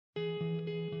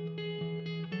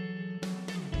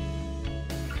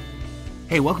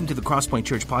Hey, welcome to the Crosspoint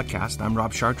Church podcast. I'm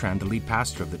Rob Chartrand, the lead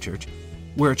pastor of the church.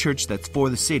 We're a church that's for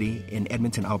the city in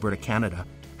Edmonton, Alberta, Canada,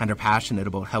 and are passionate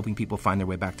about helping people find their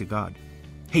way back to God.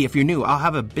 Hey, if you're new, I'll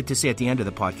have a bit to say at the end of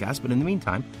the podcast, but in the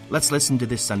meantime, let's listen to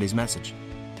this Sunday's message.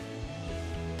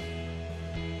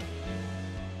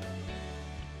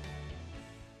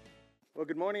 Well,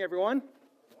 good morning, everyone.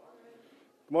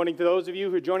 Good morning to those of you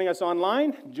who are joining us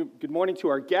online. Good morning to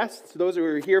our guests, those who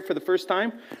are here for the first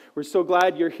time. We're so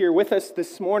glad you're here with us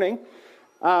this morning.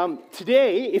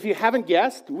 Today, if you haven't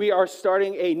guessed, we are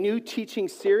starting a new teaching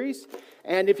series.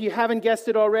 And if you haven't guessed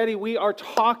it already, we are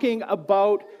talking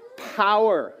about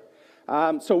power.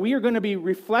 So we are going to be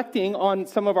reflecting on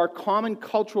some of our common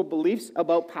cultural beliefs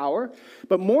about power.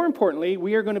 But more importantly,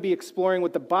 we are going to be exploring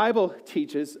what the Bible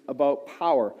teaches about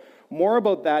power. More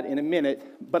about that in a minute,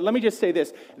 but let me just say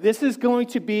this. This is going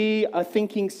to be a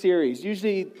thinking series.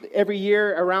 Usually every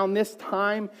year around this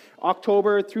time,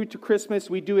 October through to Christmas,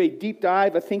 we do a deep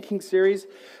dive, a thinking series.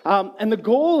 And the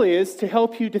goal is to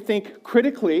help you to think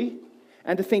critically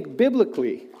and to think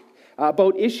biblically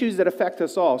about issues that affect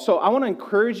us all. So I want to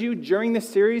encourage you during this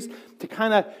series to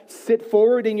kind of sit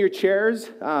forward in your chairs,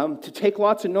 to take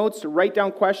lots of notes, to write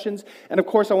down questions. And of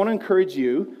course, I want to encourage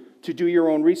you to do your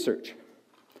own research.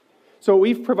 So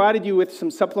we've provided you with some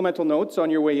supplemental notes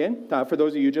on your way in, for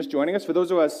those of you just joining us. For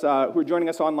those of us who are joining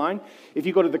us online, if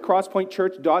you go to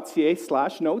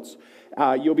thecrosspointchurch.ca/notes,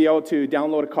 you'll be able to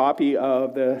download a copy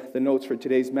of the notes for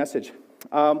today's message.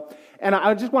 And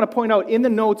I just want to point out, in the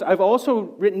notes, I've also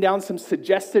written down some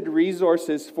suggested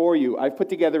resources for you. I've put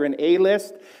together an A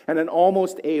list and an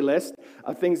almost A list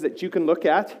of things that you can look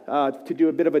at to do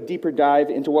a bit of a deeper dive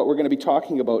into what we're going to be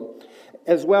talking about.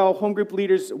 As well, home group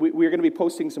leaders, we're going to be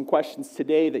posting some questions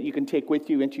today that you can take with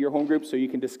you into your home group so you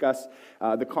can discuss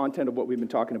the content of what we've been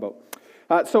talking about.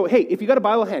 So, hey, if you got a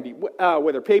Bible handy,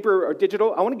 whether paper or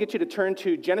digital, I want to get you to turn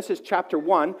to Genesis chapter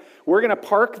 1. We're going to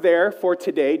park there for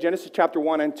today, Genesis chapter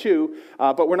 1 and 2,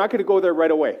 but we're not going to go there right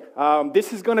away.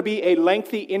 This is going to be a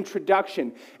lengthy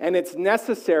introduction, and it's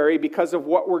necessary because of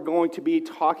what we're going to be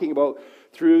talking about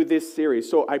through this series.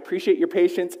 So I appreciate your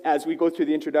patience as we go through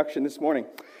the introduction this morning.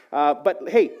 But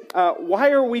hey,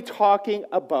 why are we talking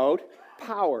about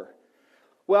power?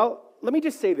 Well, let me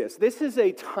just say this. This is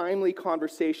a timely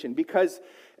conversation because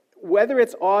whether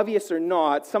it's obvious or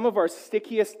not, some of our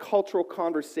stickiest cultural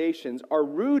conversations are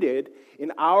rooted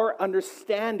in our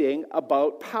understanding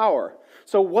about power.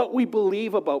 So what we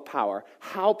believe about power,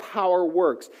 how power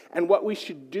works, and what we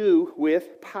should do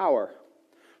with power.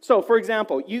 So, for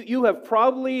example, you have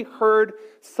probably heard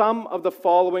some of the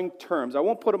following terms. I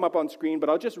won't put them up on screen, but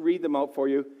I'll just read them out for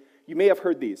you. You may have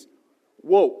heard these.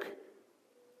 Woke,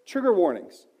 trigger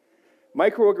warnings,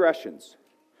 microaggressions,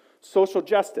 social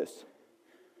justice,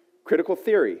 critical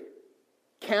theory,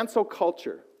 cancel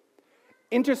culture,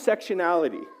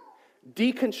 intersectionality,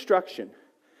 deconstruction,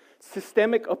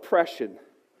 systemic oppression,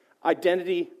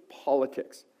 identity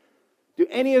politics. Do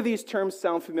any of these terms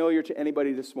sound familiar to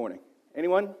anybody this morning?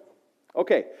 Anyone?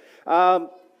 Okay.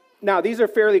 Now, these are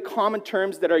fairly common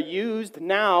terms that are used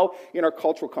now in our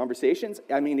cultural conversations.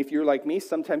 I mean, if you're like me,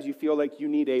 sometimes you feel like you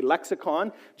need a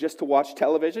lexicon just to watch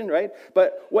television, right?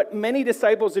 But what many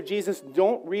disciples of Jesus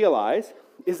don't realize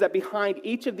is that behind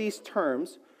each of these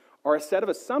terms are a set of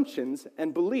assumptions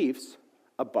and beliefs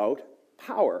about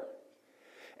power.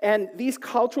 And these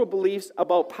cultural beliefs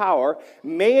about power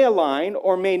may align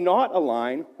or may not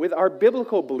align with our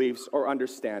biblical beliefs or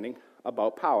understanding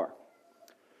about power.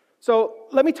 So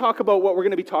let me talk about what we're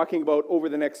going to be talking about over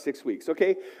the next 6 weeks,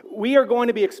 okay? We are going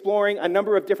to be exploring a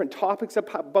number of different topics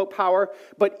about power,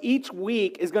 but each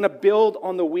week is going to build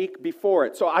on the week before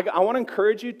it. So I want to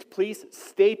encourage you to please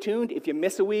stay tuned. If you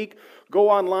miss a week,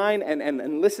 go online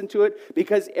and listen to it,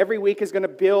 because every week is going to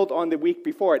build on the week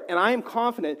before it. And I am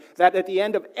confident that at the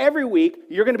end of every week,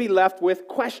 you're going to be left with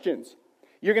questions.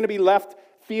 You're going to be left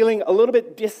feeling a little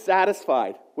bit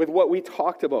dissatisfied with what we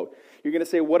talked about. You're going to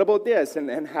say, what about this?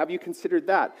 And have you considered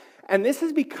that? And this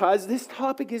is because this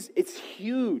topic it's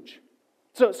huge.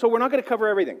 So we're not going to cover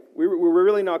everything. We're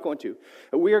really not going to.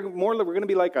 We're going to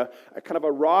be like a kind of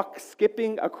a rock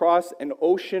skipping across an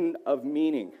ocean of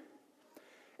meaning.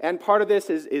 And part of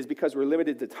this is because we're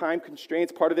limited to time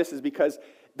constraints. Part of this is because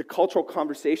the cultural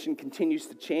conversation continues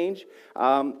to change.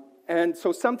 And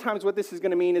so sometimes what this is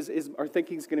going to mean is our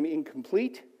thinking is going to be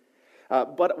incomplete.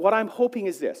 But what I'm hoping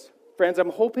is this. Friends,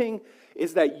 I'm hoping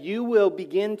is that you will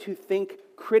begin to think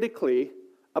critically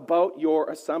about your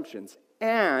assumptions,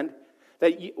 and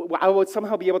that I will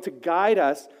somehow be able to guide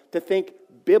us to think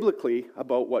biblically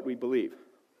about what we believe.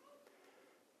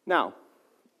 Now,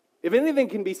 if anything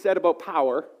can be said about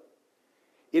power,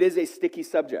 it is a sticky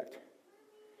subject.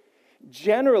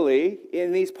 Generally,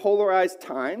 in these polarized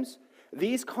times,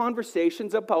 these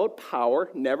conversations about power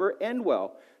never end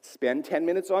well. Spend 10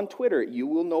 minutes on Twitter. You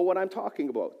will know what I'm talking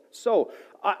about. So,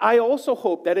 I also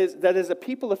hope that as a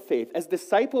people of faith, as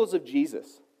disciples of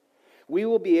Jesus, we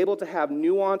will be able to have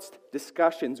nuanced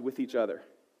discussions with each other.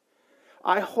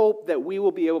 I hope that we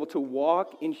will be able to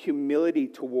walk in humility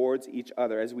towards each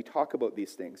other as we talk about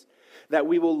these things. That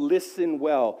we will listen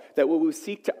well. That we will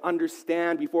seek to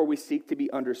understand before we seek to be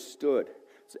understood.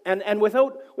 And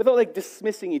without like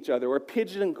dismissing each other or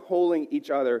pigeonholing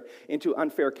each other into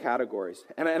unfair categories.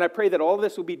 And I pray that all of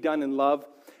this will be done in love.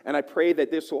 And I pray that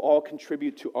this will all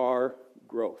contribute to our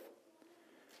growth.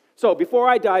 So before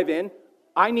I dive in,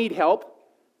 I need help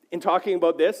in talking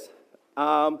about this.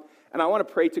 And I want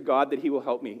to pray to God that He will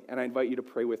help me, and I invite you to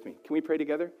pray with me. Can we pray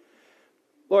together?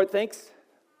 Lord, thanks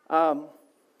that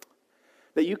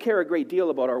you care a great deal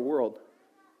about our world,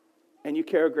 and you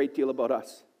care a great deal about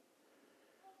us.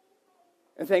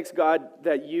 And thanks, God,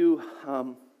 that you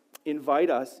invite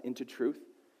us into truth.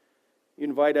 You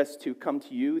invite us to come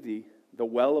to you, the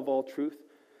well of all truth,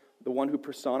 the one who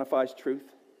personifies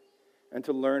truth, and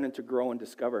to learn and to grow and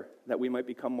discover that we might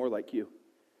become more like you,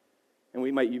 and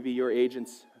we might be your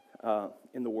agents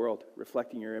in the world,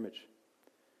 reflecting your image.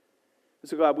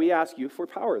 So God, we ask you for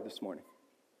power this morning.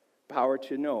 Power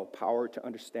to know, power to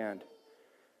understand,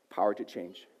 power to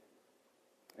change.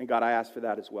 And God, I ask for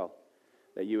that as well,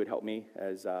 that you would help me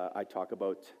as I talk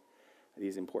about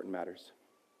these important matters.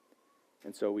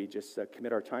 And so we just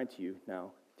commit our time to you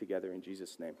now together in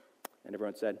Jesus' name. And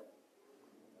everyone said,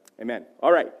 amen.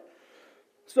 All right.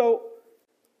 So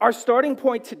our starting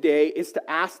point today is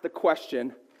to ask the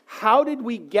question, how did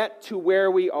we get to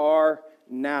where we are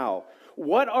now?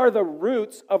 What are the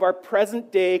roots of our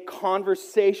present day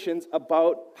conversations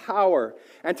about power?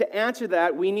 And to answer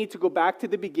that, we need to go back to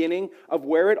the beginning of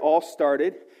where it all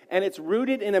started. And it's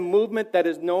rooted in a movement that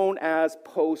is known as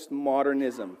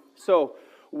postmodernism. So,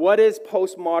 what is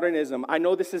postmodernism? I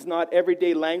know this is not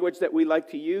everyday language that we like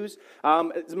to use.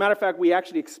 As a matter of fact, we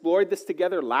actually explored this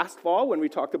together last fall when we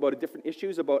talked about different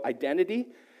issues about identity.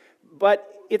 But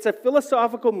it's a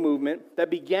philosophical movement that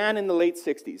began in the late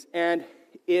 60s. And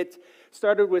it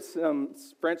started with some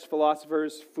French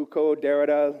philosophers, Foucault,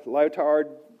 Derrida, Lyotard,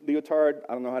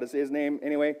 I don't know how to say his name,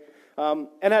 anyway. And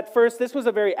at first, this was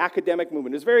a very academic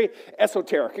movement. It was very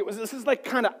esoteric. This is like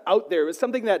kind of out there. It was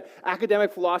something that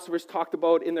academic philosophers talked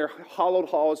about in their hollowed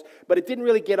halls, but it didn't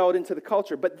really get out into the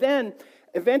culture. But then,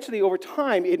 eventually, over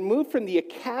time, it moved from the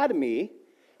academy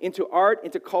into art,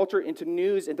 into culture, into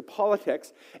news, into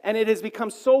politics, and it has become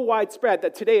so widespread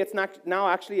that today it's now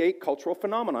actually a cultural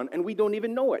phenomenon, and we don't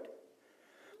even know it.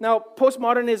 Now,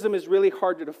 postmodernism is really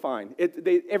hard to define.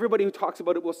 Everybody who talks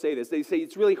about it will say this. They say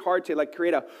it's really hard to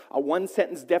create a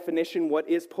one-sentence definition, what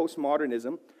is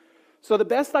postmodernism. So the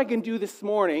best I can do this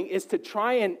morning is to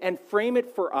try and frame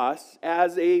it for us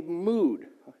as a mood.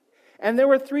 And there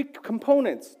were three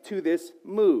components to this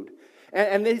mood.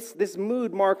 And this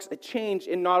mood marks a change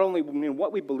in not only in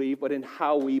what we believe, but in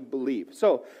how we believe.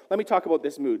 So let me talk about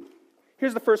this mood.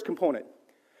 Here's the first component.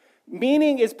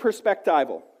 Meaning is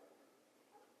perspectival.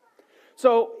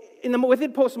 So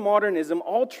within postmodernism,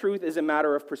 all truth is a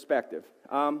matter of perspective.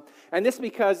 And this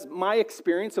because my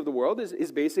experience of the world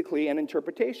is basically an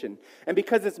interpretation. And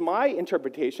because it's my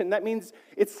interpretation, that means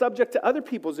it's subject to other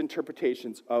people's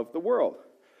interpretations of the world.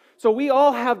 So we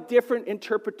all have different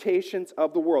interpretations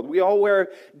of the world. We all wear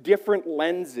different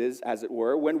lenses, as it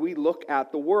were, when we look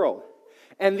at the world.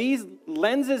 And these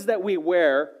lenses that we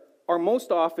wear are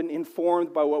most often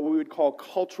informed by what we would call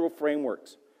cultural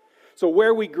frameworks. So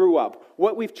where we grew up,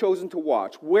 what we've chosen to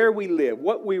watch, where we live,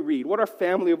 what we read, what our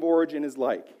family of origin is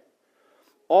like.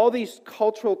 All these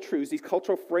cultural truths, these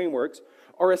cultural frameworks,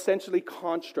 are essentially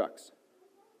constructs.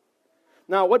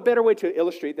 Now, what better way to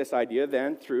illustrate this idea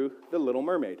than through The Little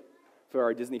Mermaid? For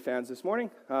our Disney fans this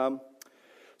morning.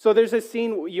 So there's a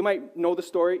scene, you might know the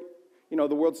story. You know,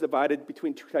 the world's divided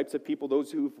between two types of people,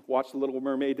 those who've watched The Little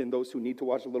Mermaid and those who need to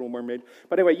watch The Little Mermaid.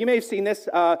 But anyway, you may have seen this.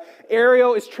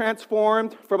 Ariel is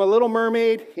transformed from a little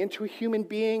mermaid into a human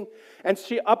being, and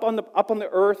she up on the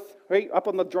earth, right, up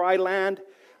on the dry land,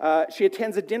 she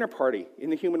attends a dinner party in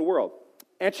the human world.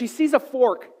 And she sees a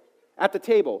fork at the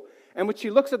table. And when she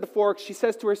looks at the fork, she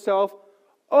says to herself,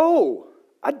 "Oh,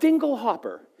 a dingle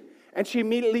hopper." And she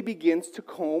immediately begins to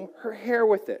comb her hair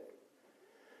with it.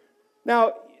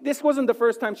 Now, this wasn't the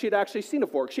first time she had actually seen a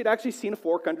fork. She had actually seen a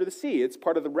fork under the sea. It's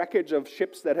part of the wreckage of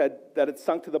ships that had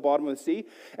sunk to the bottom of the sea.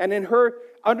 And in her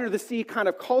under-the-sea kind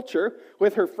of culture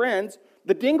with her friends,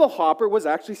 the dingle hopper was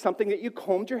actually something that you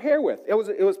combed your hair with. It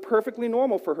was perfectly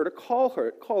normal for her to call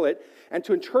it and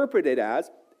to interpret it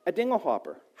as a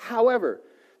dinglehopper. However,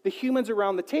 the humans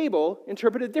around the table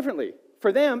interpreted it differently.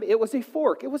 For them, it was a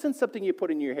fork. It wasn't something you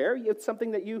put in your hair. It's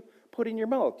something that you put in your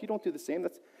mouth. You don't do the same.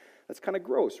 That's kind of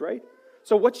gross, right?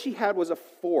 So what she had was a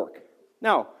fork.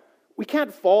 Now, we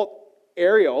can't fault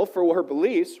Ariel for her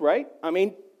beliefs, right? I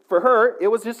mean, for her, it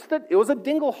was a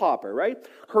dinglehopper, right?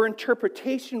 Her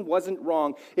interpretation wasn't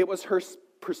wrong. It was her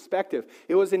perspective.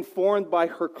 It was informed by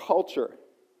her culture.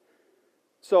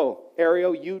 So,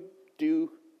 Ariel, you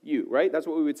do you, right? That's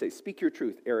what we would say. Speak your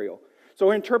truth, Ariel. So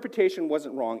her interpretation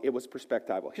wasn't wrong. It was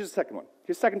perspectival. Here's the second one.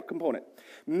 Here's the second component.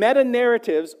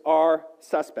 Meta-narratives are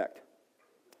suspect.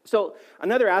 So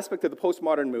another aspect of the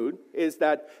postmodern mood is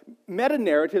that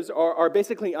meta-narratives are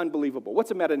basically unbelievable.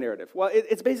 What's a meta-narrative? Well,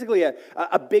 it's basically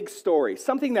a big story,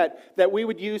 something that we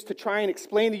would use to try and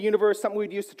explain the universe, something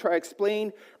we'd use to try and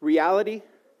explain reality.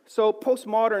 So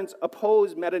postmoderns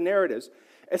oppose meta-narratives,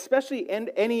 especially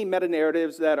any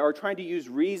meta-narratives that are trying to use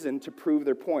reason to prove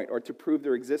their point or to prove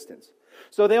their existence.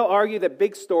 So they'll argue that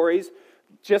big stories,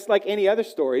 just like any other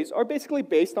stories, are basically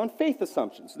based on faith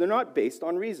assumptions. They're not based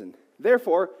on reason.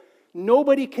 Therefore,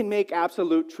 nobody can make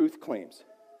absolute truth claims.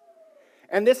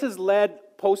 And this has led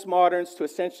postmoderns to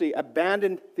essentially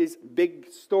abandon these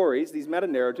big stories, these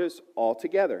meta-narratives,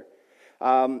 altogether.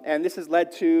 And this has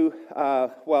led to,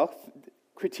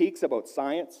 critiques about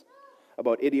science,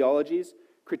 about ideologies,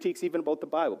 critiques even about the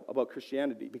Bible, about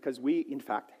Christianity, because we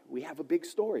have a big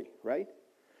story, right?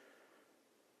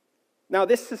 Now,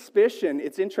 this suspicion,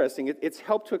 it's interesting. It's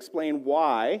helped to explain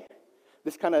why,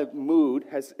 this kind of mood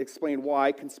has explained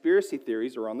why conspiracy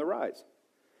theories are on the rise.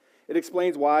 It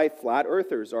explains why flat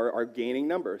earthers are gaining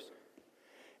numbers.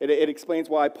 It explains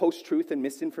why post-truth and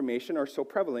misinformation are so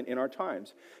prevalent in our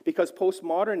times. Because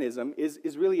postmodernism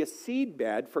is really a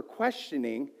seedbed for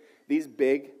questioning these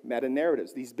big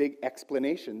meta-narratives, these big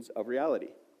explanations of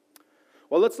reality.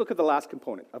 Well, let's look at the last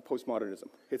component of postmodernism.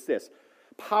 It's this.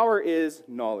 Power is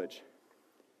knowledge.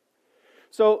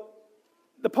 So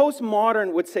the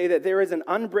postmodern would say that there is an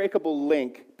unbreakable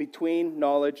link between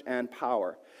knowledge and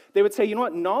power. They would say, you know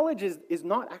what, knowledge is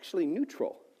not actually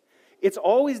neutral. It's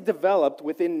always developed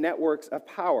within networks of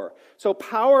power. So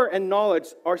power and knowledge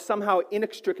are somehow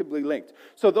inextricably linked.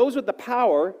 So those with the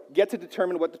power get to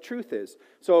determine what the truth is.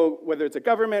 So whether it's a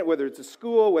government, whether it's a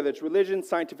school, whether it's religion,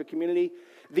 scientific community,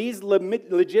 these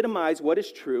legitimize what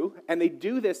is true, and they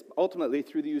do this ultimately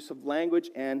through the use of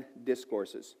language and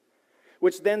discourses,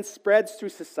 which then spreads through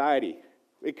society.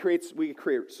 We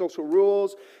create social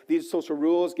rules. These social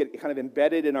rules get kind of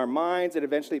embedded in our minds, and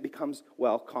eventually it becomes,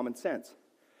 common sense.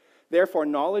 Therefore,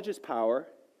 knowledge is power,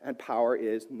 and power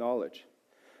is knowledge.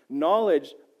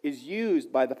 Knowledge is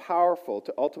used by the powerful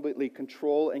to ultimately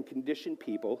control and condition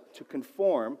people to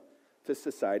conform to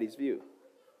society's view.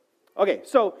 Okay,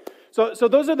 so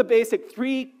those are the basic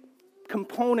three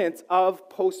components of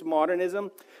postmodernism.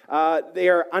 They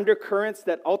are undercurrents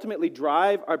that ultimately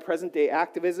drive our present-day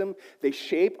activism. They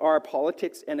shape our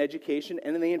politics and education,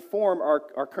 and then they inform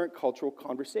our current cultural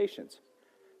conversations.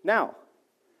 Now,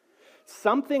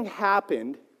 something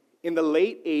happened in the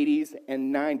late 80s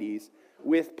and 90s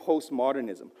with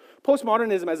postmodernism.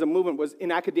 Postmodernism as a movement was,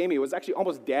 in academia, was actually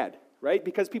almost dead, right?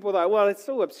 Because people thought, well, it's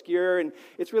so obscure and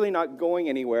it's really not going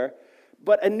anywhere.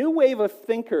 But a new wave of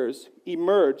thinkers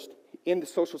emerged in the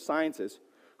social sciences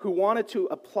who wanted to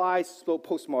apply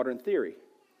postmodern theory.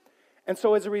 And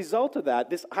so as a result of that,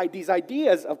 these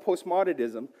ideas of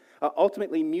postmodernism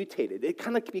ultimately mutated. It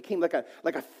kind of became like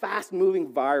a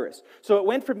fast-moving virus. So it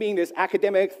went from being this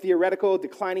academic, theoretical,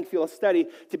 declining field of study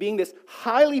to being this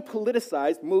highly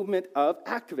politicized movement of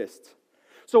activists.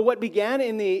 So what began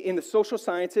in the social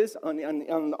sciences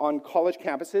on college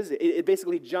campuses, it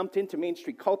basically jumped into Main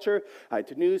Street culture,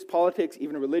 to news, politics,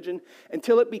 even religion,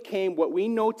 until it became what we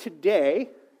know today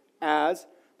as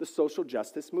the social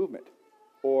justice movement,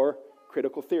 or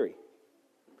critical theory.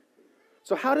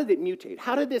 So how did it mutate?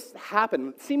 How did this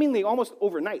happen, seemingly almost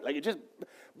overnight? Like it just,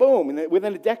 boom, and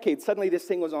within a decade, suddenly this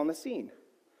thing was on the scene.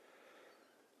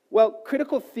 Well,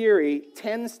 critical theory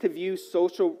tends to view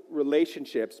social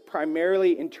relationships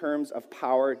primarily in terms of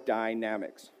power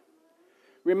dynamics.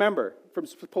 Remember, from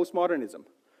postmodernism,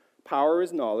 power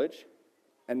is knowledge,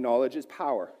 and knowledge is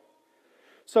power.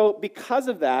 So because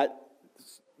of that,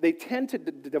 they tend to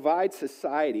divide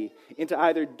society into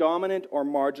either dominant or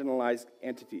marginalized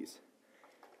entities.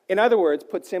 In other words,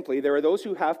 put simply, there are those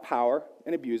who have power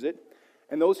and abuse it,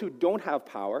 and those who don't have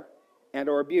power and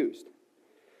are abused.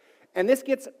 And this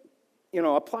gets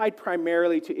applied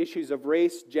primarily to issues of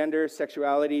race, gender,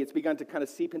 sexuality. It's begun to kind of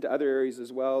seep into other areas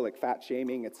as well, like fat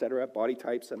shaming, etc., body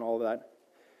types and all of that.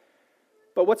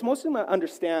 But what's most important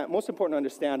to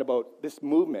understand about this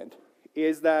movement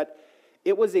is that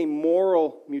It was a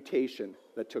moral mutation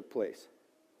that took place.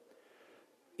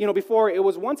 Before, it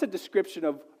was once a description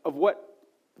of what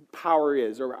power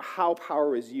is or how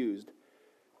power is used.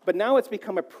 But now it's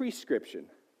become a prescription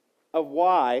of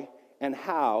why and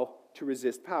how to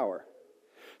resist power.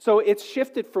 So it's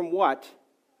shifted from what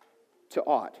to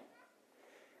ought.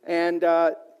 And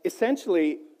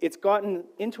essentially, it's gotten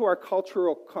into our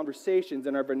cultural conversations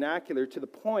and our vernacular to the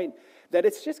point that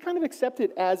it's just kind of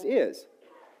accepted as is.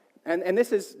 And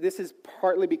this is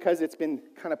partly because it's been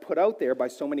kind of put out there by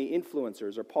so many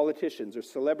influencers or politicians or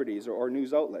celebrities or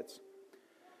news outlets.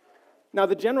 Now,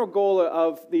 the general goal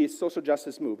of the social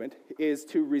justice movement is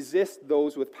to resist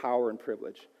those with power and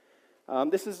privilege.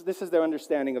 This is their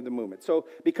understanding of the movement. So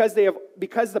because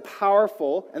the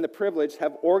powerful and the privileged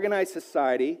have organized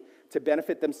society to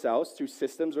benefit themselves through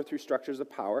systems or through structures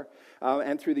of power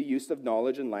and through the use of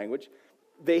knowledge and language,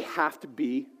 they have to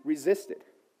be resisted.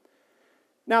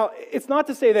 Now, it's not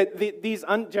to say that these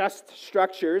unjust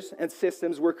structures and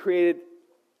systems were created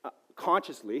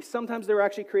consciously. Sometimes they were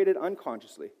actually created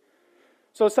unconsciously.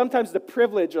 So sometimes the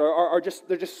privileged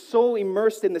they're just so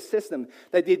immersed in the system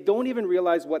that they don't even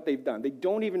realize what they've done. They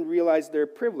don't even realize their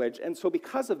privilege, and so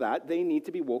because of that, they need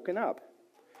to be woken up.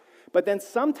 But then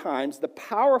sometimes the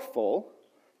powerful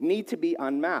need to be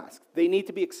unmasked. They need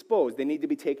to be exposed. They need to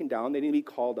be taken down. They need to be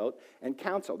called out and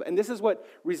counseled. And this is what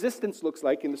resistance looks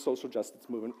like in the social justice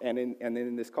movement and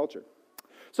in this culture.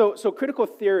 So critical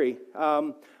theory,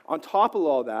 on top of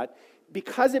all that,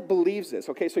 because it believes this,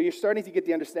 okay, so you're starting to get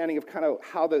the understanding of kind of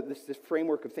how this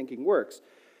framework of thinking works.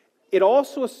 It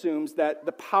also assumes that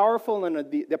the powerful and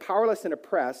the powerless and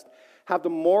oppressed have the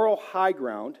moral high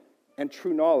ground and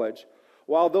true knowledge,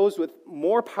 while those with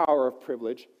more power of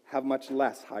privilege have much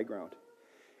less high ground.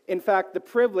 In fact, the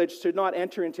privileged should not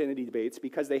enter into any debates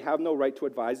because they have no right to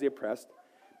advise the oppressed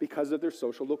because of their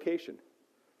social location.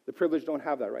 The privileged don't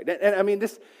have that right. And I mean,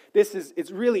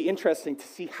 it's really interesting to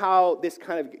see how this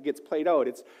kind of gets played out.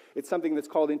 It's something that's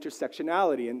called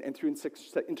intersectionality, and through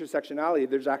intersectionality,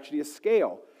 there's actually a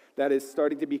scale that is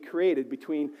starting to be created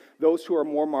between those who are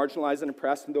more marginalized and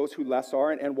oppressed and those who less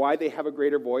are, and why they have a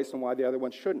greater voice and why the other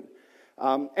ones shouldn't.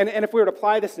 And if we were to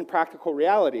apply this in practical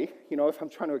reality, if I'm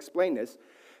trying to explain this,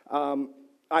 I'm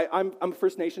a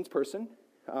First Nations person.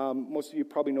 Most of you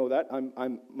probably know that.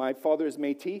 My father is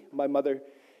Métis. My mother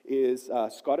is a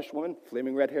Scottish woman,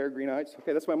 flaming red hair, green eyes.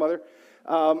 Okay, that's my mother.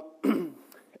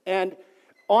 And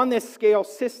on this scale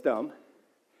system,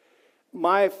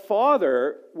 my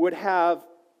father would have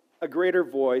a greater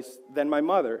voice than my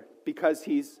mother because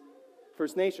he's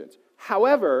First Nations.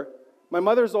 However, my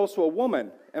mother is also a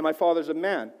woman, and my father's a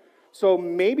man. So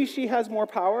maybe she has more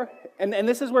power. And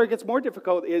this is where it gets more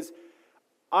difficult, is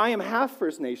I am half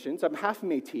First Nations, I'm half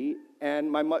Métis,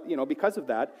 and because of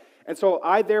that. And so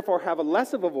I therefore have a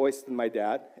less of a voice than my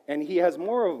dad, and he has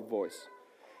more of a voice.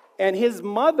 And his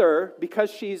mother,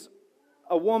 because she's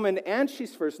a woman and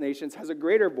she's First Nations, has a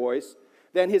greater voice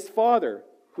than his father,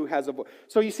 who has a voice.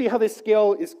 So you see how this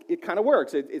scale it kind of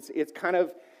works. It's kind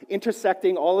of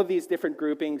intersecting all of these different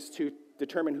groupings to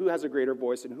determine who has a greater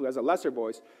voice and who has a lesser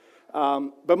voice.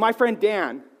 But my friend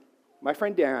Dan,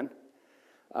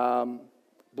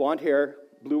 blonde hair,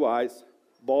 blue eyes,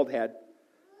 bald head,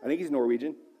 I think he's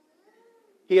Norwegian.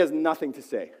 He has nothing to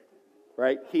say,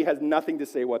 right? He has nothing to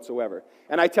say whatsoever.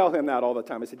 And I tell him that all the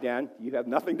time. I said, Dan, you have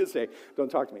nothing to say.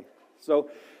 Don't talk to me. So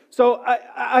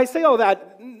I say all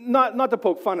that, not to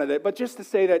poke fun at it, but just to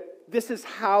say that this is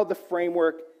how the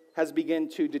framework has begun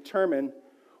to determine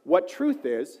what truth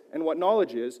is and what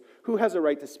knowledge is, who has a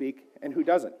right to speak and who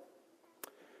doesn't.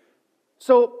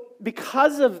 So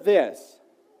because of this,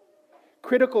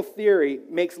 critical theory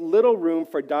makes little room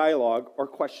for dialogue or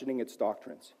questioning its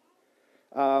doctrines.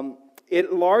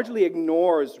 It largely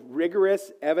ignores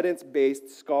rigorous,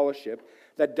 evidence-based scholarship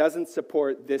that doesn't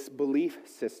support this belief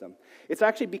system. It's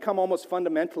actually become almost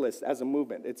fundamentalist as a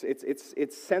movement.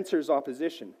 It censors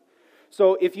opposition.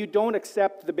 So if you don't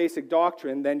accept the basic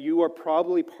doctrine, then you are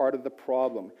probably part of the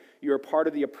problem. You are part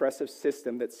of the oppressive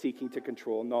system that's seeking to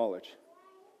control knowledge.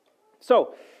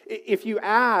 So if you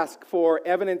ask for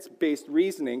evidence-based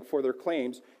reasoning for their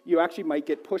claims, you actually might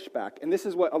get pushback. And this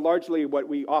is largely what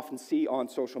we often see on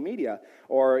social media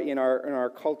or in our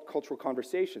cultural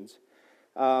conversations.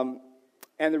 And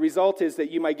the result is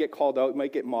that you might get called out, you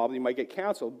might get mobbed, you might get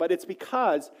canceled. But it's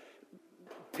because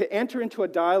to enter into a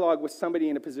dialogue with somebody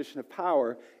in a position of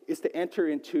power is to enter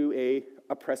into an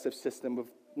oppressive system of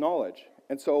knowledge.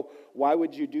 And so why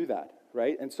would you do that,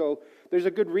 right? And so there's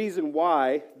a good reason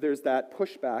why there's that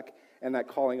pushback and that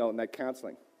calling out and that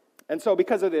canceling. And so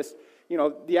because of this,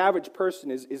 the average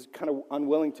person is kind of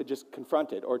unwilling to just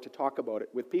confront it or to talk about it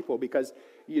with people because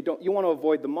you want to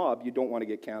avoid the mob. You don't want to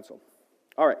get canceled.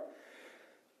 All right.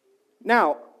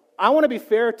 Now, I want to be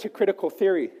fair to critical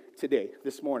theory today,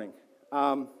 this morning.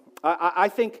 I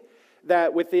think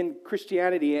that within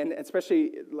Christianity, and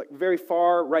especially like very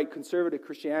far right conservative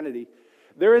Christianity,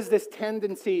 there is this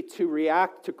tendency to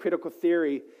react to critical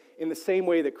theory in the same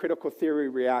way that critical theory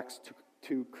reacts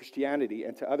to Christianity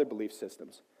and to other belief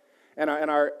systems. And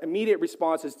our immediate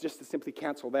response is just to simply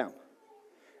cancel them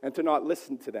and to not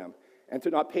listen to them and to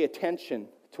not pay attention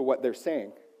to what they're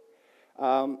saying.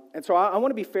 And so I want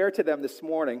to be fair to them this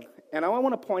morning, and I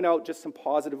want to point out just some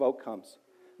positive outcomes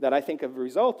that I think have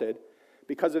resulted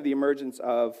because of the emergence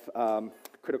of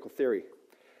critical theory.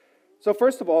 So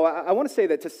first of all, I want to say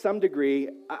that to some degree,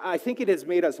 I think it has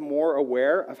made us more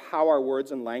aware of how our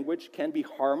words and language can be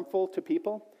harmful to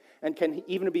people and can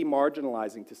even be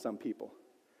marginalizing to some people.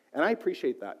 And I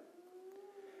appreciate that.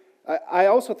 I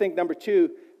also think, number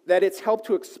two, that it's helped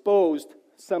to expose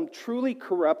some truly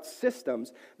corrupt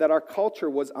systems that our culture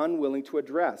was unwilling to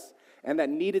address and that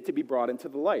needed to be brought into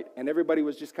the light. And everybody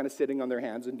was just kind of sitting on their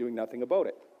hands and doing nothing about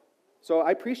it. So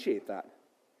I appreciate that.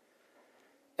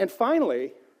 And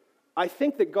finally, I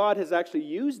think that God has actually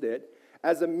used it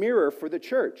as a mirror for the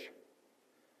church.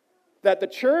 That the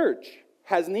church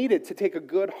has needed to take a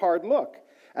good hard look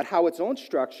at how its own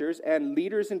structures and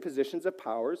leaders in positions of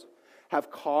powers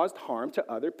have caused harm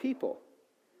to other people.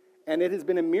 And it has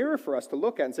been a mirror for us to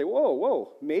look at and say,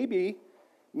 whoa, maybe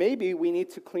we need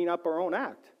to clean up our own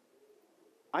act.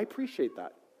 I appreciate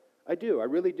that. I do, I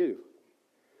really do.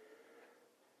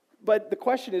 But the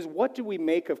question is, what do we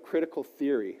make of critical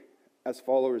theory as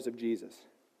followers of Jesus?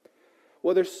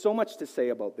 Well, there's so much to say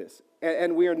about this,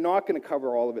 and we are not going to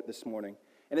cover all of it this morning.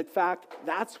 And in fact,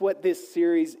 that's what this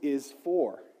series is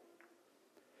for.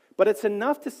 But it's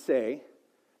enough to say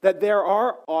that there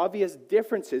are obvious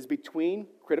differences between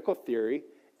critical theory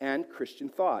and Christian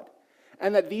thought,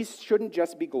 and that these shouldn't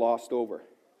just be glossed over.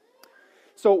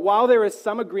 So while there is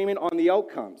some agreement on the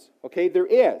outcomes, okay, there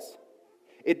is,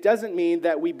 it doesn't mean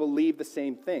that we believe the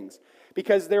same things,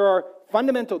 because there are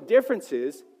fundamental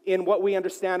differences in what we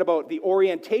understand about the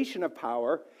orientation of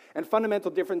power and fundamental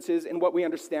differences in what we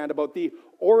understand about the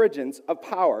origins of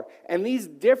power. And these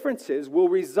differences will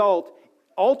result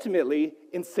ultimately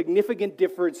in significant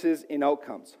differences in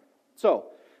outcomes. So,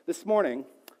 this morning,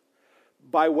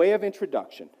 by way of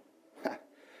introduction,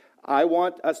 I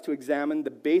want us to examine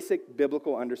the basic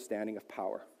biblical understanding of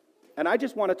power. And I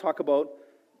just want to talk about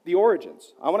the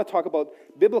origins. I want to talk about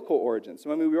biblical origins.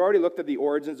 I mean, we already looked at the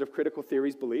origins of critical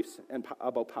theory's beliefs and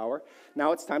about power.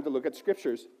 Now it's time to look at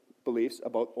Scripture's beliefs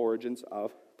about origins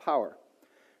of power.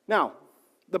 Now,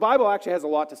 the Bible actually has a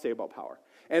lot to say about power.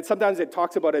 And sometimes it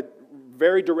talks about it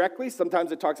very directly,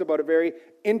 sometimes it talks about it very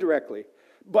indirectly.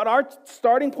 But our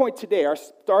starting point today, our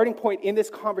starting point in this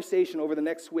conversation over the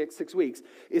next 6 weeks,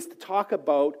 is to talk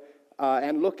about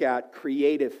and look at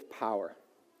creative power.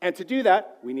 And to do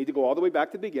that, we need to go all the way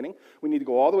back to the beginning. We need to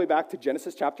go all the way back to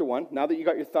Genesis chapter 1. Now that you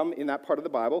got your thumb in that part of the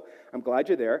Bible, I'm glad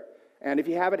you're there. And if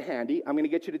you have it handy, I'm going to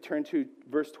get you to turn to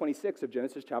verse 26 of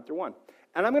Genesis chapter 1.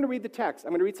 And I'm going to read the text.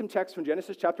 I'm going to read some text from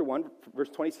Genesis chapter 1, verse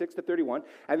 26 to 31.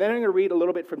 And then I'm going to read a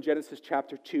little bit from Genesis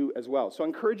chapter 2 as well. So I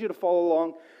encourage you to follow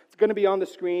along. It's going to be on the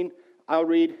screen. I'll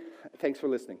read. Thanks for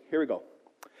listening. Here we go.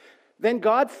 Then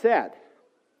God said,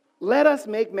 "Let us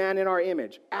make man in our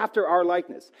image, after our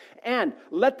likeness, and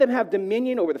let them have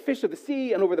dominion over the fish of the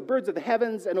sea, and over the birds of the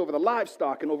heavens, and over the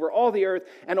livestock, and over all the earth,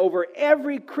 and over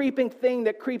every creeping thing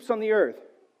that creeps on the earth."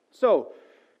 So,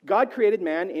 God created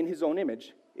man in his own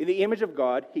image. In the image of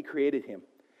God, he created him.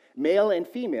 Male and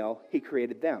female, he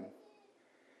created them.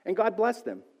 And God blessed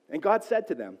them. And God said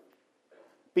to them,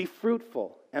 "Be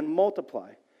fruitful, and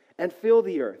multiply, and fill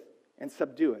the earth, and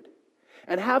subdue it.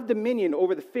 And have dominion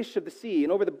over the fish of the sea,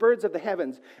 and over the birds of the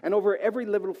heavens, and over every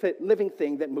living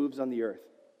thing that moves on the earth."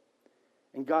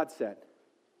 And God said,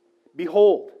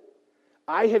 "Behold,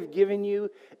 I have given you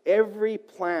every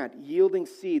plant yielding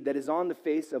seed that is on the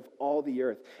face of all the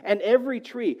earth, and every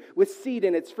tree with seed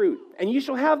in its fruit, and you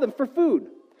shall have them for food.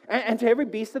 And to every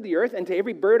beast of the earth, and to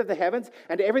every bird of the heavens,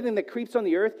 and to everything that creeps on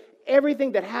the earth,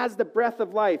 everything that has the breath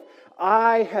of life,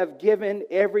 I have given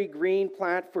every green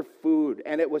plant for food."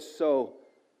 And it was so.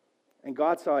 And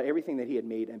God saw everything that he had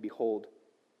made, and behold,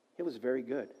 it was very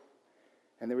good.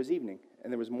 And there was evening,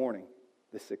 and there was morning,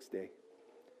 the sixth day.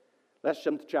 Let's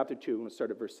jump to chapter 2, and we'll start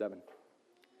at verse 7.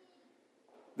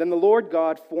 "Then the Lord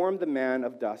God formed the man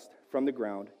of dust from the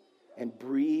ground, and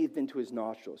breathed into his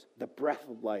nostrils the breath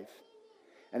of life.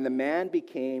 And the man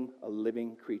became a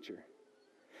living creature.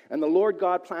 And the Lord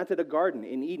God planted a garden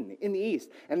in Eden, in the east,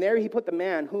 and there he put the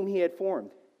man whom he had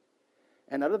formed.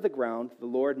 And out of the ground the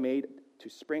Lord made to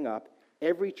spring up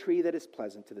every tree that is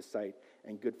pleasant to the sight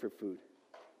and good for food.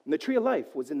 And the tree of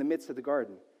life was in the midst of the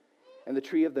garden, and the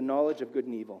tree of the knowledge of good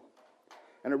and evil.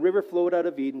 And a river flowed out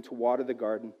of Eden to water the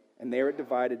garden, and there it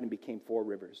divided and became 4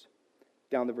 rivers.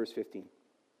 Down to verse 15.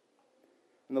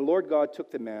 And the Lord God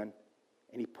took the man,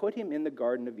 and he put him in the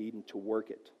garden of Eden to work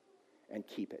it and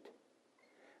keep it.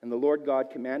 And the Lord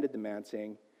God commanded the man,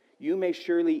 saying, You may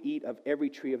surely eat of every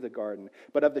tree of the garden,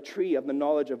 but of the tree of the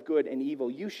knowledge of good and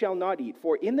evil you shall not eat,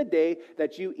 for in the day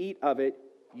that you eat of it,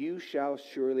 you shall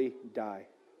surely die.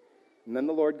 And then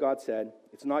the Lord God said,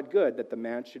 It's not good that the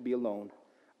man should be alone.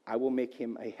 I will make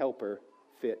him a helper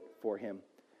fit for him.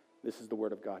 This is the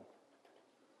word of God.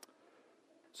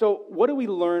 So what do we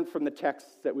learn from the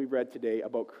texts that we read today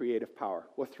about creative power?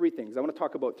 Well, 3 things. I want to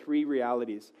talk about 3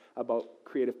 realities about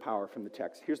creative power from the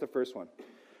text. Here's the first one.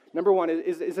 Number 1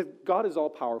 is that God is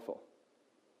all-powerful.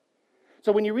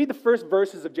 So when you read the first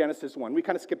verses of Genesis 1, we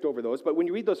kind of skipped over those, but when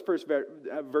you read those first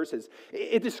verses,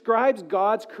 it describes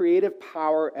God's creative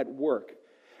power at work.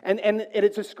 And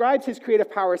it describes his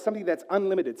creative power as something that's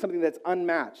unlimited, something that's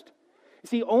unmatched. You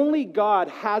see, only God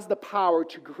has the power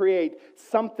to create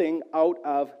something out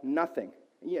of nothing.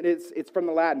 It's from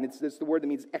the Latin. It's the word that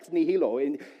means ex nihilo.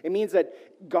 It means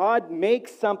that God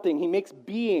makes something, he makes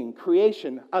being,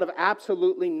 creation, out of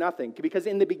absolutely nothing. Because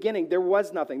in the beginning, there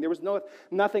was nothing. There was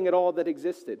nothing at all that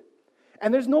existed.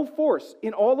 And there's no force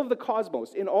in all of the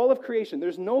cosmos, in all of creation,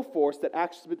 there's no force that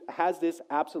actually has this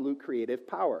absolute creative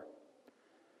power.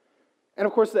 And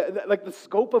of course, the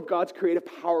scope of God's creative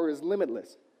power is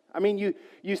limitless. I mean,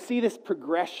 you see this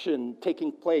progression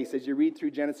taking place as you read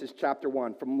through Genesis chapter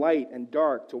 1, from light and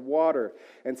dark to water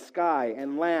and sky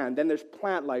and land. Then there's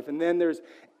plant life, and then there's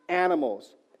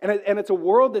animals. And it's a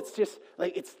world that's just,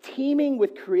 it's teeming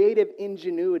with creative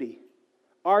ingenuity.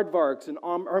 Aardvarks and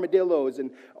armadillos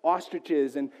and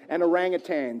ostriches and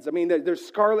orangutans. I mean, there's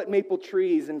scarlet maple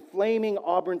trees and flaming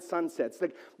auburn sunsets.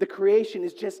 The creation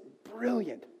is just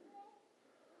brilliant.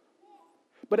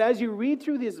 But as you read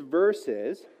through these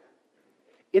verses,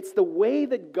 it's the way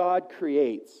that God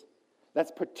creates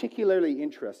that's particularly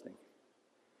interesting.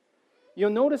 You'll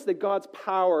notice that God's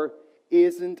power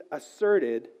isn't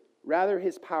asserted, rather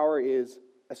his power is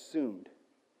assumed.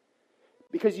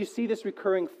 Because you see this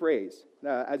recurring phrase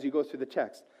as you go through the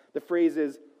text. The phrase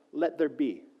is, let there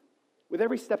be. With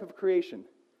every step of creation,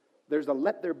 there's a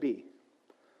let there be.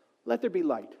 Let there be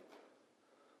light.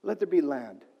 Let there be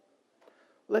land.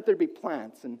 Let there be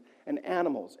plants and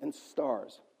animals and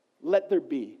stars. Let there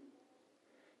be.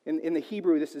 In the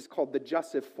Hebrew, this is called the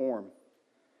jussive form.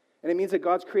 And it means that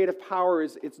God's creative power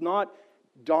it's not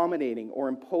dominating or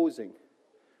imposing,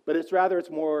 but it's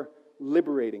more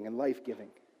liberating and life-giving.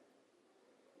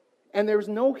 And there's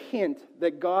no hint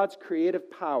that God's creative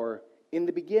power in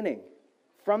the beginning,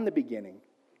 from the beginning,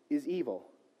 is evil.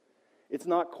 It's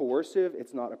not coercive,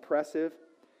 it's not oppressive.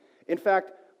 In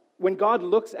fact, when God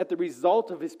looks at the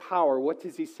result of his power, what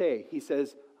does he say? He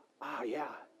says, yeah,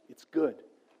 it's good.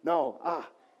 No,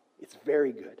 it's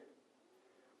very good.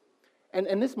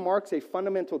 And this marks a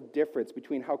fundamental difference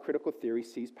between how critical theory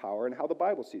sees power and how the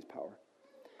Bible sees power.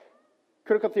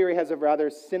 Critical theory has a rather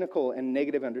cynical and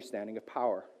negative understanding of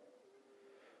power.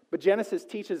 But Genesis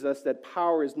teaches us that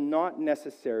power is not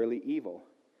necessarily evil.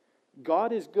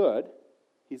 God is good.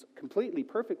 He's completely,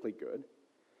 perfectly good.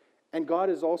 And God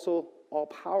is also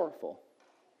all-powerful.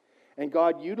 And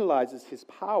God utilizes his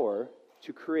power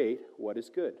to create what is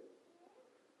good.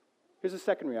 Here's the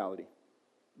second reality.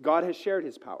 God has shared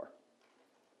his power.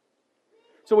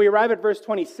 So we arrive at verse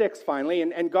 26 finally,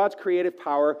 and God's creative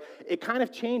power, it kind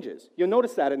of changes. You'll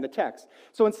notice that in the text.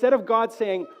 So instead of God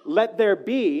saying, let there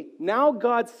be, now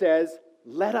God says,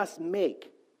 let us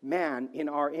make man in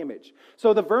our image.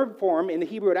 So the verb form in the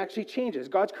Hebrew, it actually changes.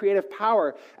 God's creative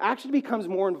power actually becomes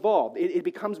more involved. It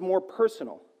becomes more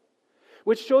personal,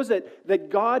 which shows that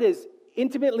God is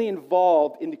intimately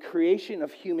involved in the creation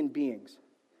of human beings.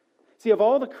 See, of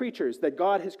all the creatures that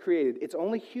God has created, it's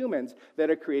only humans that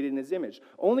are created in his image.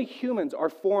 Only humans are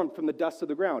formed from the dust of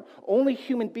the ground. Only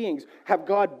human beings have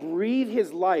God breathe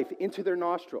his life into their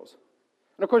nostrils.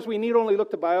 And of course, we need only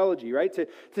look to biology, right,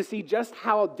 to see just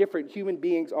how different human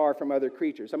beings are from other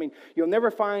creatures. I mean, you'll never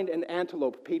find an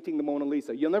antelope painting the Mona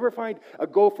Lisa. You'll never find a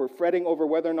gopher fretting over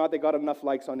whether or not they got enough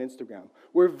likes on Instagram.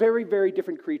 We're very, very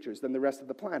different creatures than the rest of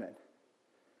the planet.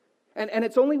 And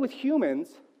it's only with humans,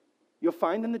 you'll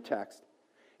find in the text,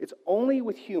 it's only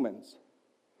with humans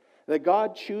that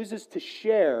God chooses to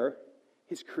share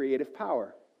his creative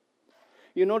power.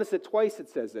 You notice that twice it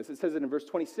says this. It says it in verse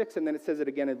 26, and then it says it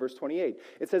again in verse 28.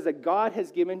 It says that God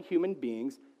has given human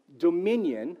beings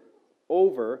dominion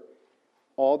over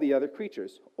all the other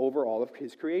creatures, over all of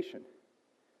his creation.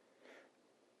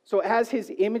 So as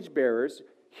his image bearers,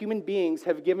 human beings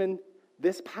have given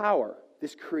this power,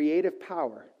 this creative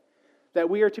power, that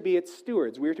we are to be its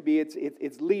stewards, we are to be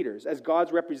its leaders, as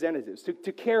God's representatives,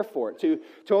 to care for it, to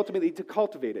ultimately to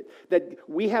cultivate it. That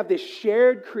we have this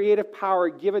shared creative power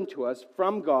given to us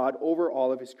from God over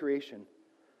all of his creation.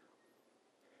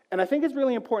 And I think it's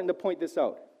really important to point this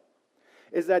out,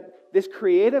 is that this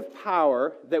creative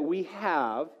power that we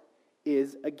have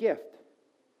is a gift.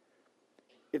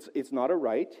 It's not a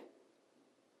right.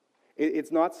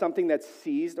 It's not something that's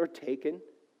seized or taken.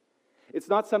 It's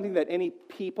not something that any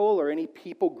people or any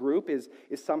people group is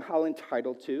somehow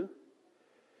entitled to.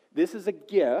 This is a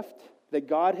gift that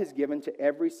God has given to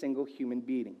every single human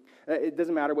being. It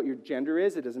doesn't matter what your gender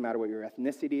is. It doesn't matter what your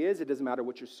ethnicity is. It doesn't matter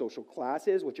what your social class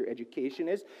is, what your education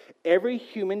is. Every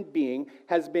human being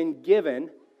has been given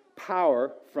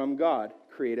power from God,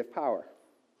 creative power.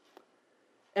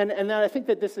 And then I think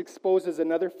that this exposes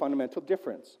another fundamental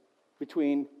difference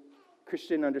between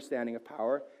Christian understanding of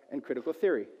power and critical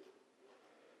theory.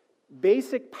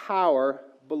 Basic power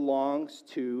belongs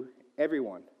to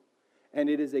everyone, and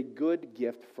it is a good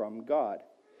gift from God.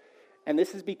 And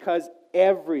this is because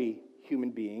every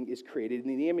human being is created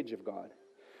in the image of God.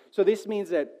 So this means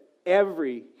that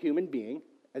every human being,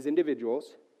 as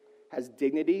individuals, has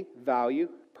dignity, value,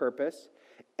 purpose.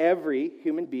 Every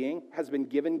human being has been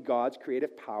given God's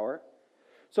creative power.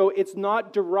 So it's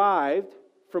not derived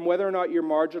from whether or not you're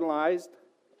marginalized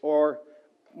or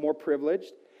more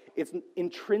privileged. It's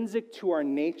intrinsic to our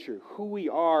nature, who we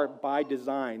are by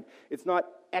design. It's not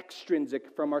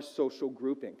extrinsic from our social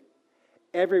grouping.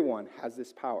 Everyone has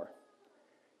this power.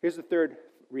 Here's the third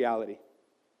reality.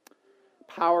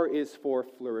 Power is for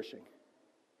flourishing.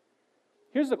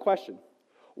 Here's the question.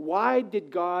 Why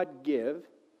did God give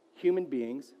human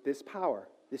beings this power,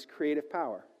 this creative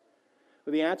power?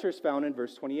 Well, the answer is found in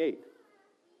verse 28.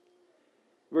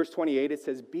 Verse 28, it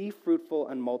says, "Be fruitful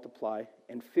and multiply,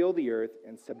 and fill the earth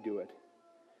and subdue it."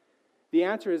 The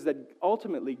answer is that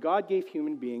ultimately God gave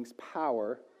human beings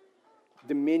power,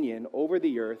 dominion over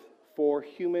the earth for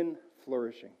human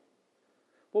flourishing.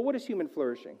 Well, what is human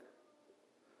flourishing?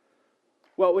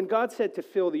 Well, when God said to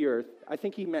fill the earth, I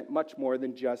think he meant much more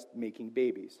than just making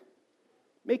babies.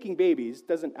 Making babies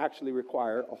doesn't actually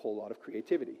require a whole lot of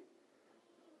creativity.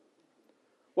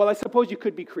 Well, I suppose you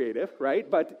could be creative, right?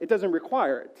 But it doesn't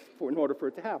require it in order for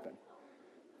it to happen.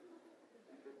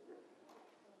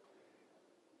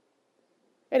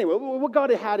 Anyway, what God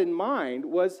had in mind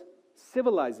was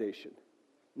civilization,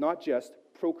 not just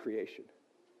procreation.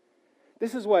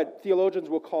 This is what theologians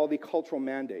will call the cultural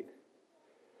mandate.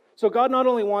 So God not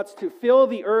only wants to fill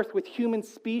the earth with human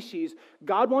species,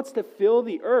 God wants to fill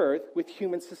the earth with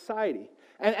human society.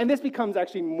 And this becomes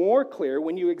actually more clear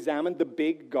when you examine the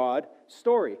big God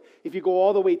story. If you go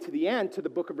all the way to the end, to the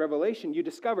book of Revelation, you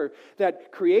discover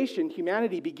that creation,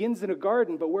 humanity, begins in a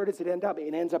garden, but where does it end up?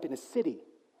 It ends up in a city.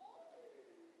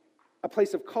 A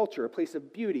place of culture, a place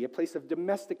of beauty, a place of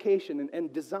domestication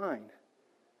and design.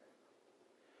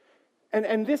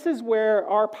 And this is where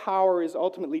our power is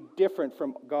ultimately different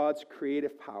from God's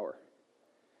creative power.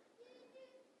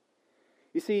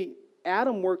 You see,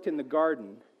 Adam worked in the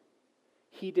garden.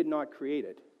 He did not create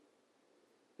it.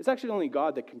 It's actually only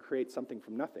God that can create something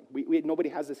from nothing. Nobody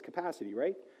has this capacity,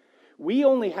 right? We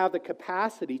only have the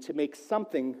capacity to make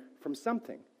something from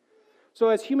something. So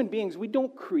as human beings, we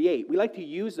don't create. We like to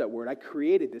use that word, I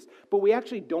created this, but we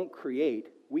actually don't create,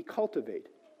 we cultivate.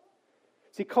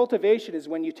 See, cultivation is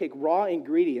when you take raw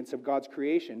ingredients of God's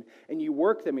creation and you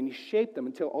work them and you shape them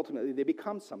until ultimately they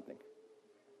become something.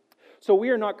 So we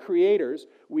are not creators,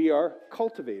 we are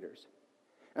cultivators.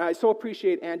 And I so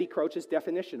appreciate Andy Crouch's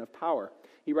definition of power.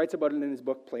 He writes about it in his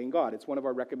book, Playing God. It's one of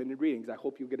our recommended readings. I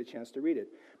hope you'll get a chance to read it.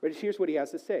 But here's what he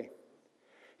has to say.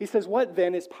 He says, "What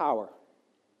then is power?"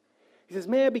 He says,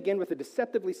 "May I begin with a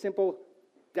deceptively simple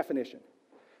definition.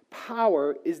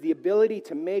 Power is the ability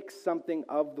to make something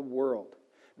of the world.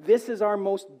 This is our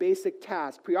most basic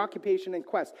task, preoccupation, and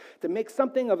quest, to make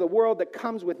something of the world that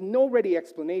comes with no ready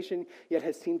explanation, yet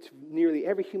has seemed to nearly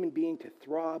every human being to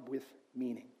throb with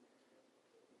meaning."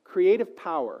 Creative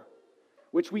power,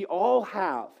 which we all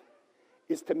have,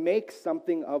 is to make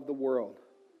something of the world.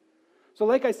 So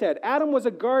like I said, Adam was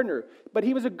a gardener, but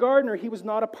he was a gardener, he was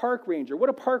not a park ranger. What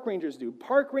do park rangers do?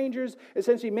 Park rangers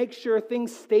essentially make sure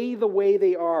things stay the way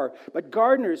they are, but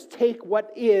gardeners take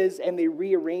what is and they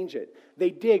rearrange it. They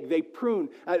dig, they prune,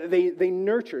 they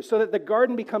nurture so that the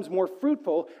garden becomes more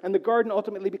fruitful and the garden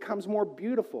ultimately becomes more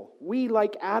beautiful. We,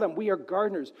 like Adam, we are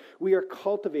gardeners, we are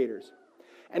cultivators.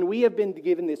 And we have been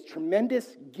given this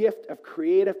tremendous gift of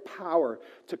creative power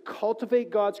to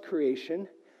cultivate God's creation,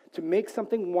 to make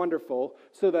something wonderful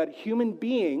so that human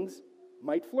beings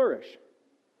might flourish.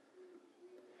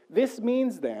 This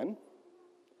means then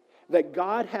that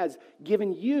God has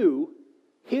given you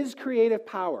his creative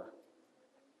power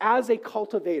as a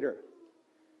cultivator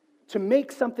to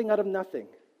make something out of nothing.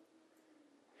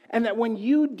 And that when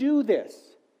you do this,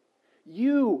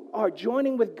 you are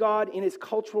joining with God in his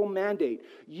cultural mandate.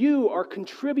 You are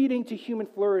contributing to human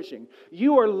flourishing.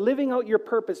 You are living out your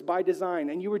purpose by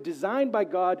design, and you were designed by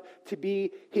God to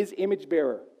be his image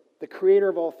bearer, the creator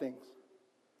of all things.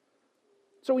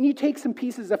 So when you take some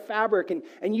pieces of fabric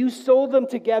and you sew them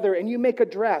together and you make a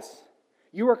dress,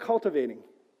 you are cultivating.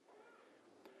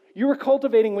 You are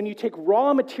cultivating when you take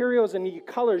raw materials and you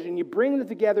colors and you bring them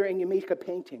together and you make a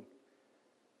painting.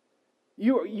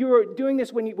 You are doing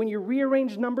this when you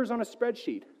rearrange numbers on a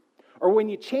spreadsheet, or when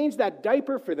you change that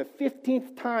diaper for the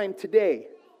 15th time today,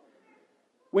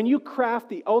 when you craft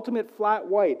the ultimate flat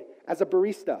white as a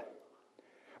barista,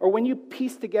 or when you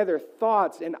piece together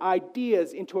thoughts and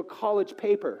ideas into a college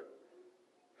paper,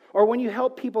 or when you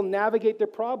help people navigate their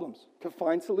problems to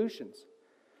find solutions.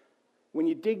 When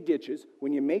you dig ditches,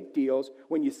 when you make deals,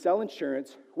 when you sell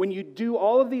insurance, when you do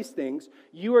all of these things,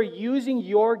 you are using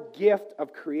your gift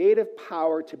of creative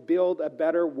power to build a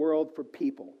better world for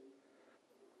people.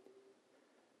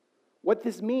 What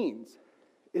this means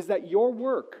is that your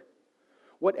work,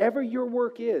 whatever your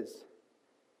work is,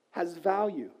 has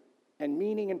value and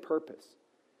meaning and purpose.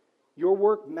 Your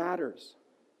work matters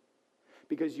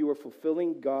because you are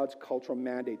fulfilling God's cultural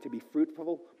mandate to be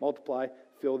fruitful, multiply,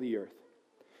 fill the earth.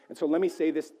 And so let me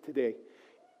say this today.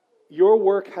 Your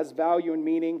work has value and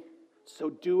meaning, so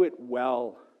do it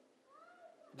well.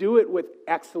 Do it with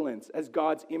excellence as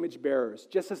God's image bearers,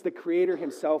 just as the Creator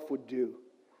himself would do.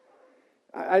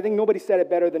 I think nobody said it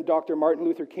better than Dr. Martin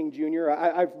Luther King Jr.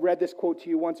 I've read this quote to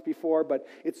you once before, but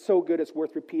it's so good it's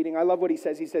worth repeating. I love what he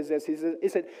says. He says this. He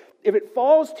said, if it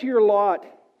falls to your lot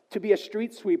to be a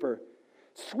street sweeper,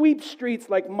 sweep streets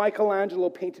like Michelangelo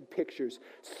painted pictures.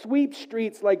 Sweep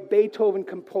streets like Beethoven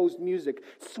composed music.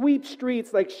 Sweep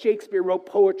streets like Shakespeare wrote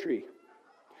poetry.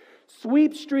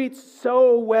 Sweep streets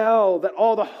so well that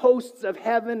all the hosts of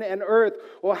heaven and earth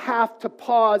will have to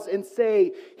pause and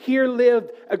say, here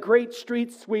lived a great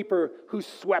street sweeper who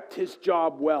swept his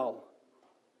job well.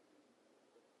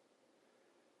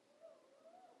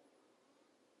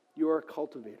 You're a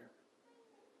cultivator.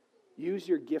 Use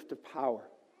your gift of power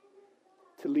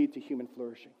to lead to human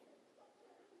flourishing.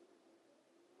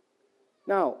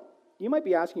 Now, you might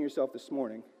be asking yourself this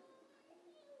morning,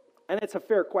 and it's a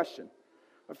fair question,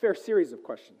 a fair series of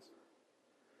questions.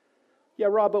 Yeah,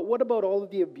 Rob, but what about all of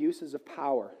the abuses of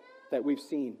power that we've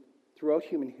seen throughout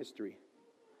human history?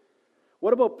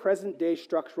 What about present-day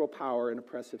structural power and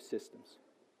oppressive systems?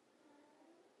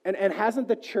 And hasn't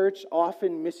the church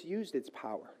often misused its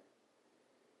power?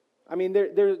 I mean,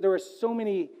 there are so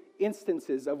many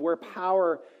instances of where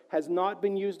power has not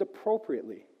been used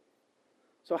appropriately.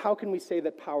 So how can we say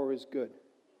that power is good?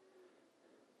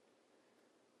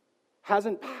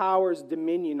 Hasn't power's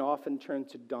dominion often turned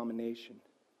to domination,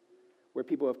 where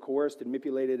people have coerced and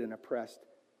manipulated and oppressed?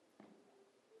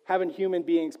 Haven't human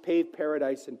beings paved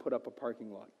paradise and put up a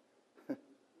parking lot?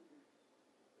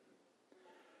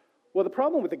 Well, the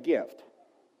problem with a gift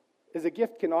is a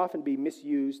gift can often be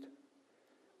misused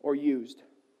or used.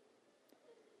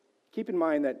 Keep in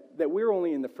mind that we're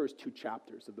only in the first 2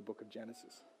 chapters of the book of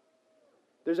Genesis.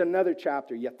 There's another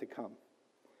chapter yet to come.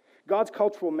 God's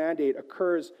cultural mandate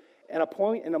occurs at a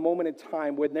point in a moment in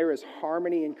time when there is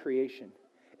harmony in creation.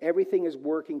 Everything is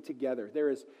working together. There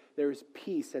is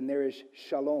peace and there is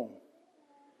shalom.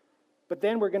 But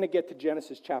then we're going to get to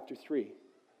Genesis chapter 3,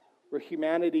 where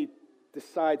humanity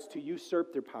decides to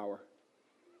usurp their power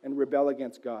and rebel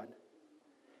against God.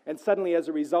 And suddenly, as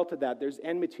a result of that, there's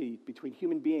enmity between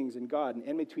human beings and God, and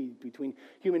enmity between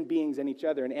human beings and each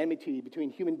other, and enmity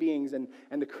between human beings and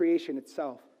the creation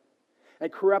itself.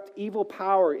 And corrupt evil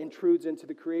power intrudes into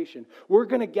the creation. We're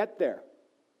going to get there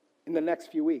in the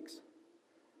next few weeks.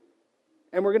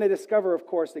 And we're going to discover, of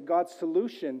course, that God's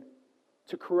solution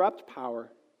to corrupt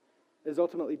power is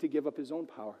ultimately to give up his own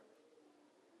power,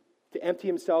 to empty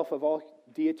himself of all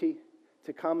deity,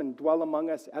 to come and dwell among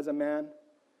us as a man,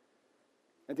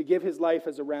 and to give his life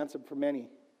as a ransom for many.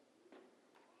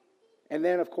 And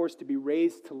then, of course, to be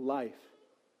raised to life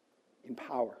in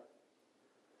power,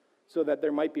 so that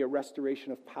there might be a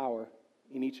restoration of power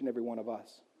in each and every one of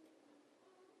us.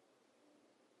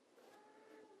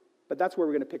 But that's where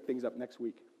we're going to pick things up next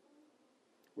week.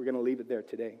 We're going to leave it there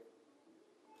today.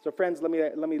 So friends, let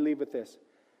me leave with this.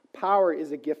 Power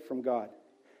is a gift from God,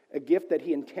 a gift that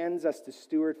he intends us to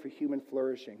steward for human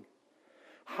flourishing.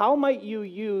 How might you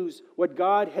use what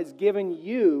God has given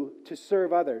you to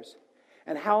serve others?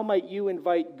 And how might you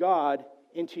invite God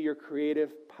into your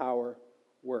creative power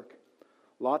work?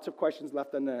 Lots of questions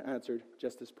left unanswered,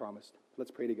 just as promised.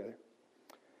 Let's pray together.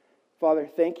 Father,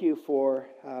 thank you for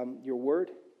your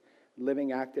word,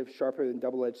 living, active, sharper than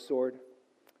double-edged sword,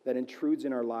 that intrudes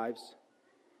in our lives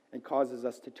and causes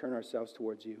us to turn ourselves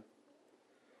towards you.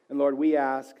 And Lord, we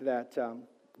ask that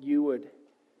you would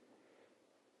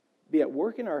be at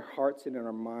work in our hearts and in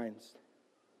our minds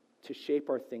to shape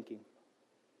our thinking,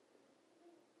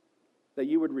 that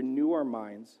you would renew our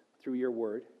minds through your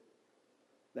word,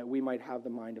 that we might have the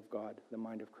mind of God, the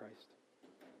mind of Christ.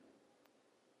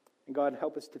 And God,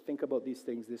 help us to think about these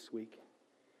things this week,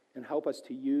 and help us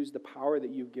to use the power that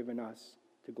you've given us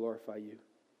to glorify you.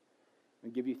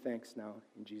 And give you thanks now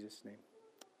in Jesus' name.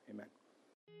 Amen.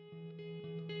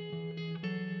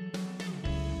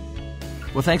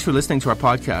 Well, thanks for listening to our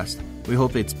podcast. We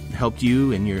hope it's helped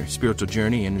you in your spiritual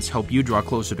journey and it's helped you draw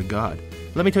closer to God.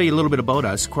 Let me tell you a little bit about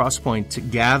us.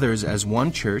 Crosspoint gathers as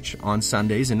one church on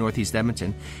Sundays in Northeast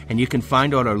Edmonton, and you can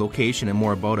find out our location and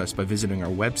more about us by visiting our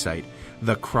website,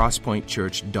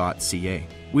 thecrosspointchurch.ca.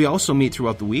 We also meet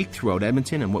throughout the week throughout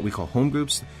Edmonton in what we call home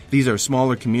groups. These are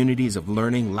smaller communities of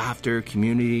learning, laughter,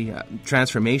 community,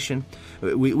 transformation.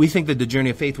 We think that the journey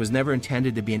of faith was never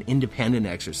intended to be an independent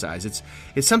exercise.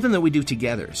 It's something that we do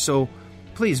together. So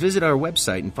please visit our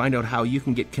website and find out how you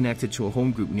can get connected to a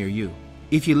home group near you.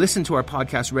 If you listen to our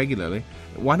podcast regularly,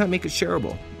 why not make it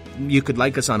shareable? You could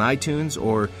like us on iTunes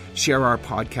or share our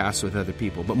podcasts with other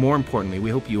people. But more importantly, we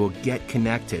hope you will get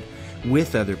connected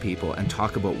with other people and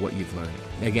talk about what you've learned.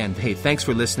 Again, hey, thanks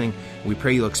for listening. We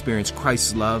pray you'll experience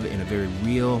Christ's love in a very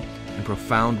real and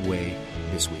profound way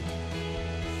this week.